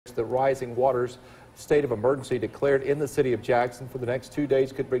The rising waters state of emergency declared in the city of Jackson for the next 2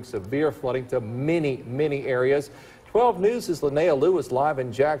 days could bring severe flooding to many areas. 12 News' Linnea Lewis live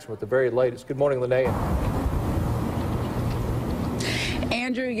in Jackson with the very latest. Good morning, Linnea.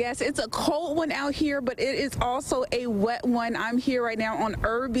 Andrew, yes, it's a cold one out here, but it is also a wet one. I'm here right now on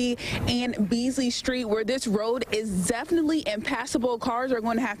Irby and Beasley Street, where this road is definitely impassable. Cars are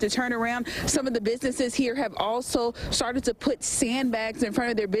going to have to turn around. Some of the businesses here have also started to put sandbags in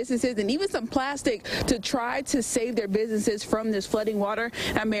front of their businesses and even some plastic to try to save their businesses from this flooding water.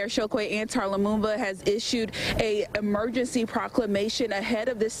 Now, Mayor Chokwe Antar Lumumba has issued a emergency proclamation ahead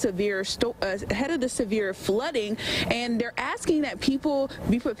of this severe flooding, and they're asking that people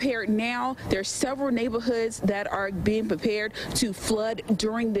be prepared now. There's several neighborhoods that are being prepared to flood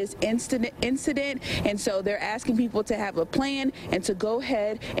during this incident, and so they're asking people to have a plan and to go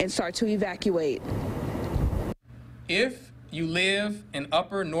ahead and start to evacuate. If you live in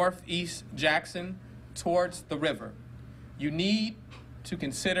upper northeast Jackson towards the river, you need to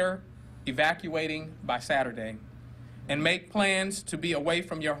consider evacuating by Saturday and make plans to be away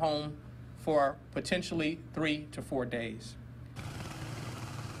from your home for potentially 3 to 4 days.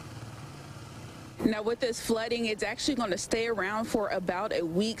 Now, with this flooding, it's actually going to stay around for about a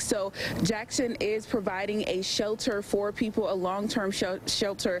week. So Jackson is providing a shelter for people, a long-term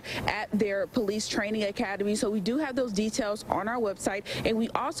shelter at their police training academy. So we do have those details on our website, and we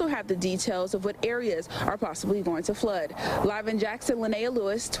also have the details of what areas are possibly going to flood. Live in Jackson, Linnea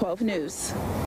Lewis, 12 News.